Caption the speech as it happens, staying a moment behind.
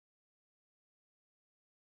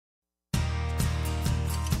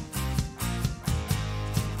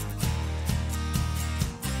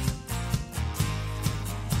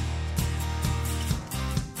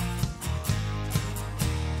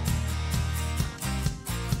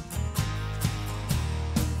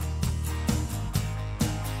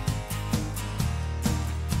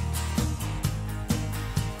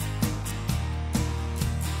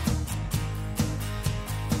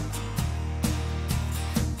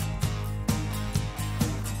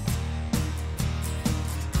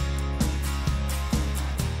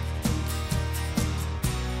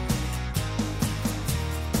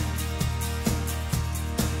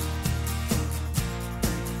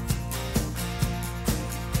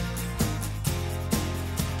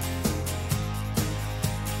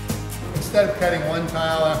instead of cutting one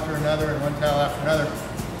tile after another and one tile after another,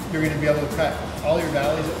 you're going to be able to cut all your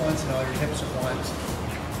valleys at once and all your hips at once.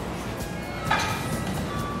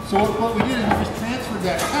 So what we did is we just transferred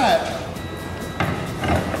that cut,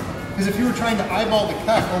 because if you were trying to eyeball the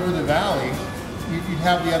cut over the valley, you'd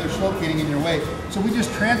have the other slope getting in your way. So we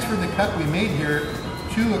just transferred the cut we made here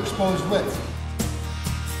to exposed width.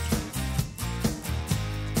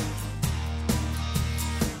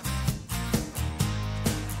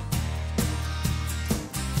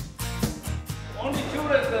 Only two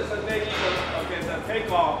resistors are taking the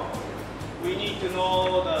takeoff. We need to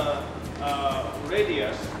know the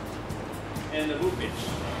radius and the root pitch.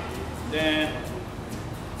 Then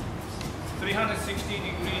 360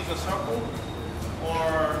 degrees a circle,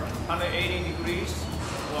 or 180 degrees,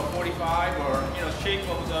 or 45, or shape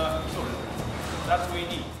of the cylinder. That's what we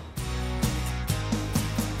need.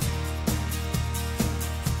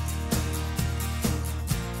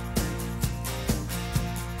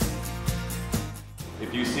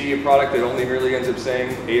 If you see a product that only merely ends up saying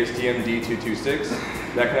ASTM D226,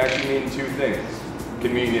 that can actually mean two things. It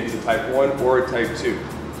can mean it's a type 1 or a type 2.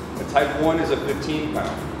 A type 1 is a 15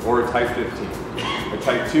 pound or a type 15. A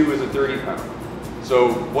type 2 is a 30 pound.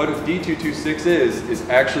 So what a D226 is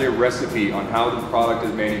actually a recipe on how the product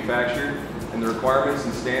is manufactured and the requirements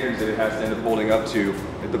and standards that it has to end up holding up to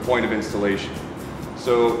at the point of installation.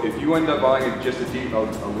 So if you end up buying just a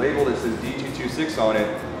label that says D226 on it,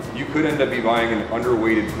 you could end up buying an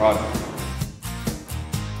underweighted product.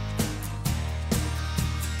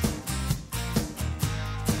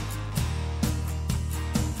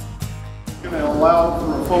 It's going to allow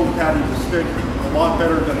for a foam caddy to stick a lot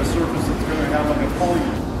better than a surface that's going to have like a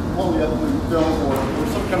polyethylene film or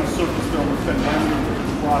some kind of surface film that's been laminated with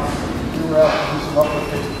the product. We were out to do some upper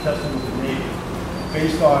basic testing with the Navy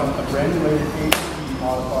based on a granulated HP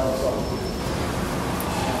modified solid.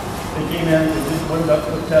 They came in, they did wind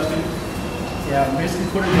uplift testing, and basically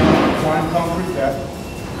put it in a prime concrete deck,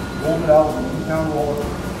 rolled it out with a 2-pound roller,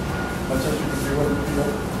 much as you can do it in the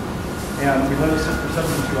field, and we let it sit for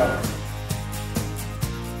 72 hours.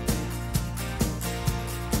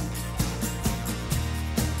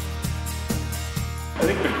 I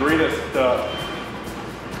think the greatest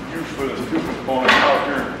use for this two component out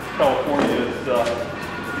here in California is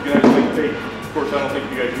you can actually take, of course I don't think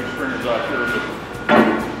you guys use stringers out here,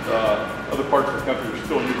 but other parts of the country are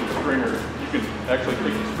still using stringers. You can actually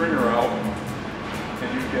take the stringer out and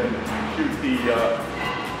you can shoot the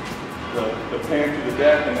pan to the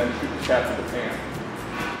deck and then shoot the cap to the pan.